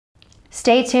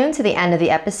Stay tuned to the end of the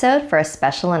episode for a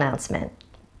special announcement.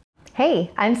 Hey,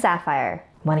 I'm Sapphire.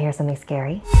 Want to hear something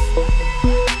scary?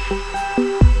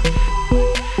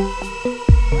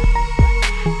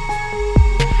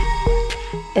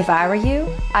 If I were you,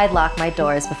 I'd lock my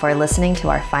doors before listening to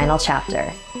our final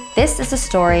chapter. This is the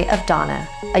story of Donna,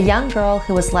 a young girl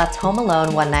who was left home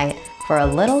alone one night for a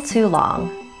little too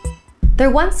long. There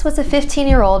once was a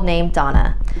 15-year-old named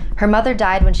Donna. Her mother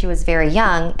died when she was very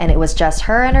young, and it was just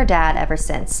her and her dad ever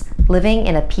since, living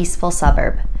in a peaceful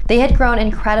suburb. They had grown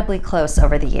incredibly close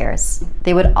over the years.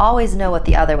 They would always know what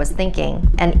the other was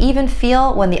thinking, and even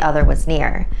feel when the other was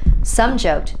near. Some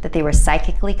joked that they were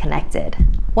psychically connected.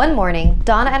 One morning,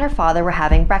 Donna and her father were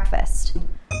having breakfast.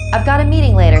 "I've got a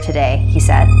meeting later today," he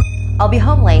said. "I'll be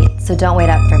home late, so don't wait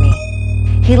up for me."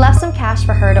 He left some cash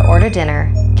for her to order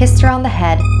dinner, kissed her on the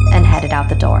head, and headed out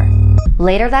the door.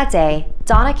 Later that day,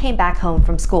 Donna came back home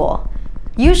from school.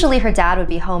 Usually her dad would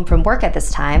be home from work at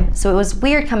this time, so it was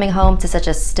weird coming home to such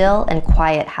a still and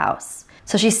quiet house.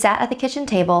 So she sat at the kitchen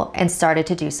table and started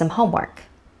to do some homework.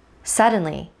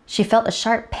 Suddenly, she felt a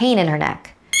sharp pain in her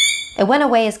neck. It went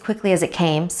away as quickly as it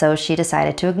came, so she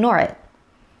decided to ignore it.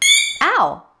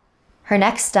 Ow! Her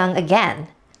neck stung again.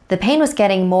 The pain was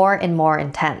getting more and more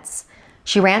intense.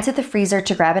 She ran to the freezer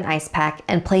to grab an ice pack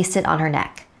and placed it on her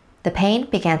neck. The pain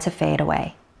began to fade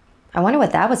away. I wonder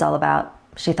what that was all about,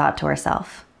 she thought to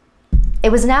herself.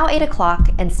 It was now 8 o'clock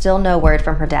and still no word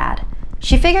from her dad.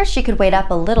 She figured she could wait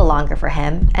up a little longer for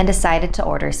him and decided to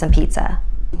order some pizza.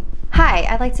 "Hi,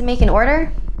 I'd like to make an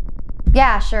order."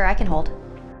 "Yeah, sure, I can hold."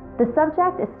 The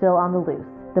subject is still on the loose.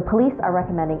 The police are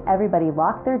recommending everybody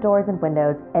lock their doors and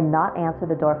windows and not answer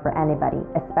the door for anybody,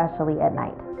 especially at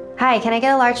night. "Hi, can I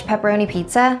get a large pepperoni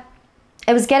pizza?"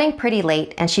 It was getting pretty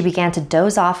late and she began to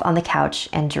doze off on the couch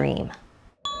and dream.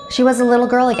 She was a little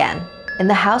girl again, in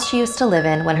the house she used to live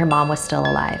in when her mom was still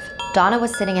alive. Donna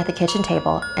was sitting at the kitchen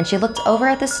table and she looked over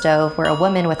at the stove where a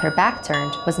woman with her back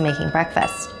turned was making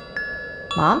breakfast.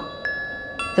 "Mom?"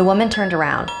 The woman turned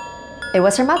around. It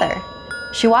was her mother.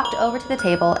 She walked over to the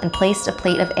table and placed a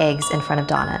plate of eggs in front of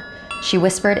Donna. She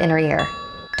whispered in her ear,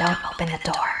 "Don't open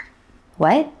the door."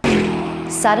 What?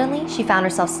 Suddenly, she found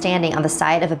herself standing on the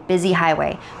side of a busy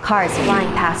highway, cars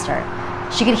flying past her.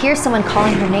 She could hear someone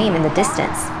calling her name in the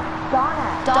distance.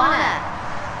 "Donna! Donna!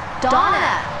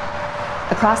 Donna!"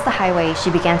 Across the highway, she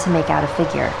began to make out a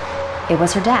figure. It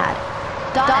was her dad.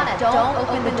 "Donna, don't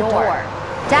open the door."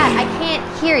 "Dad, I can't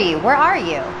hear you. Where are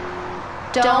you?"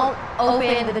 "Don't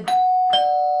open the door."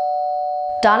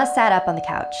 Donna sat up on the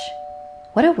couch.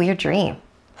 What a weird dream.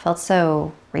 Felt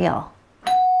so real.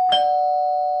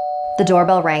 The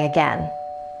doorbell rang again.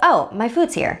 "Oh, my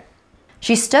food's here."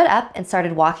 She stood up and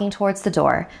started walking towards the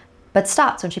door, but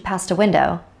stopped when she passed a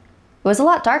window. It was a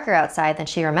lot darker outside than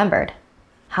she remembered.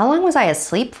 How long was I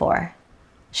asleep for?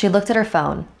 She looked at her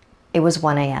phone. It was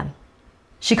 1 a.m.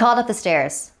 She called up the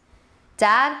stairs.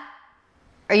 "Dad?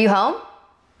 Are you home?"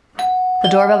 The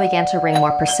doorbell began to ring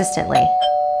more persistently.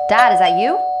 "Dad, is that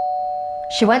you?"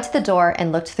 She went to the door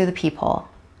and looked through the peephole.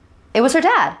 It was her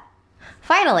dad.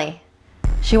 Finally!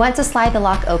 She went to slide the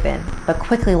lock open, but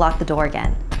quickly locked the door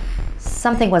again.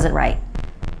 Something wasn't right.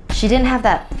 She didn't have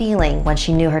that feeling when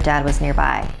she knew her dad was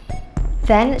nearby.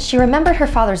 Then she remembered her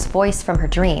father's voice from her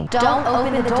dream. "Don't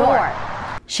open the door."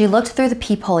 She looked through the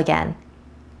peephole again.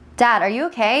 "Dad, are you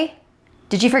okay?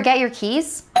 Did you forget your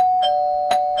keys?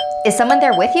 Is someone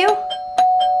there with you?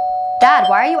 Dad,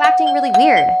 why are you acting really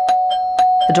weird?"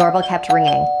 The doorbell kept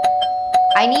ringing.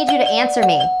 "I need you to answer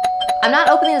me. I'm not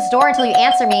opening this door until you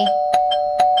answer me."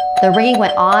 The ringing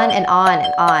went on and on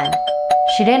and on.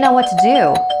 She didn't know what to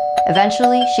do.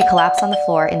 Eventually, she collapsed on the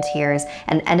floor in tears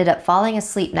and ended up falling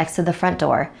asleep next to the front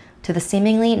door to the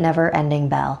seemingly never-ending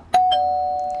bell.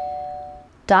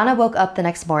 Donna woke up the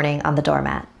next morning on the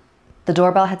doormat. The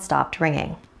doorbell had stopped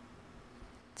ringing.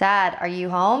 "Dad, are you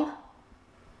home?"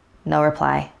 No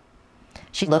reply.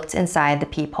 She looked inside the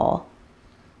peephole.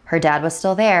 Her dad was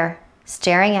still there,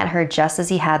 staring at her just as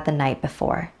he had the night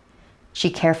before. She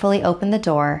carefully opened the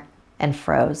door and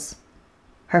froze.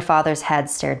 Her father's head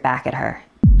stared back at her.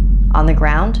 On the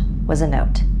ground was a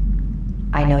note.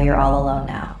 "I know you're all alone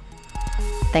now."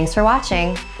 Thanks for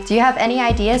watching. Do you have any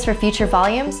ideas for future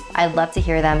volumes? I'd love to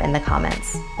hear them in the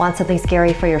comments. Want something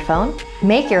scary for your phone?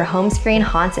 Make your home screen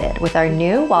haunted with our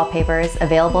new wallpapers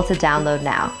available to download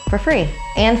now for free.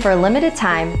 And for a limited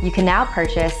time, you can now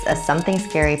purchase a Something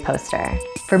Scary poster.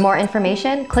 For more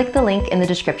information, click the link in the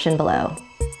description below.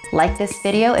 Like this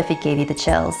video if it gave you the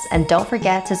chills, and don't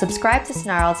forget to subscribe to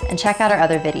Snarled and check out our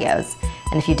other videos.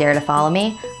 And if you dare to follow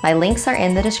me, my links are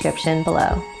in the description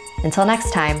below. Until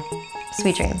next time,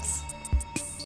 sweet dreams.